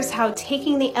how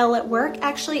taking the L at work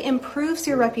actually improves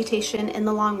your reputation in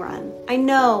the long run. I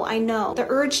know, the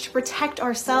urge to protect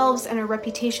ourselves and our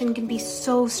reputation can be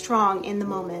so strong in the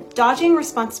moment. Dodging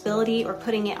responsibility or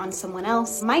putting it on someone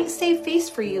else might save face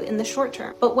for you in the short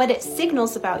term, but what it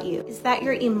signals about you is that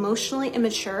you're emotionally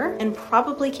immature and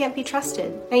probably can't be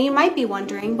trusted. Now you might be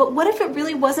wondering, but what if it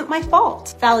really wasn't my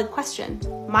fault? Valid question.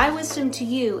 My wisdom to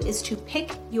you is to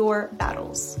pick your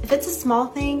battles. If it's a small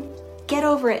thing, get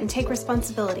over it and take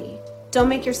responsibility. Don't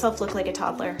make yourself look like a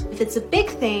toddler. If it's a big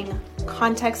thing,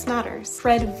 context matters.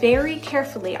 Tread very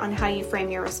carefully on how you frame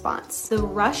your response. The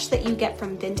rush that you get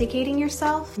from vindicating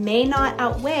yourself may not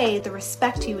outweigh the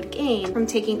respect you would gain from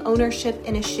taking ownership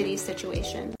in a shitty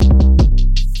situation.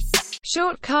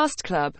 Shortcast Club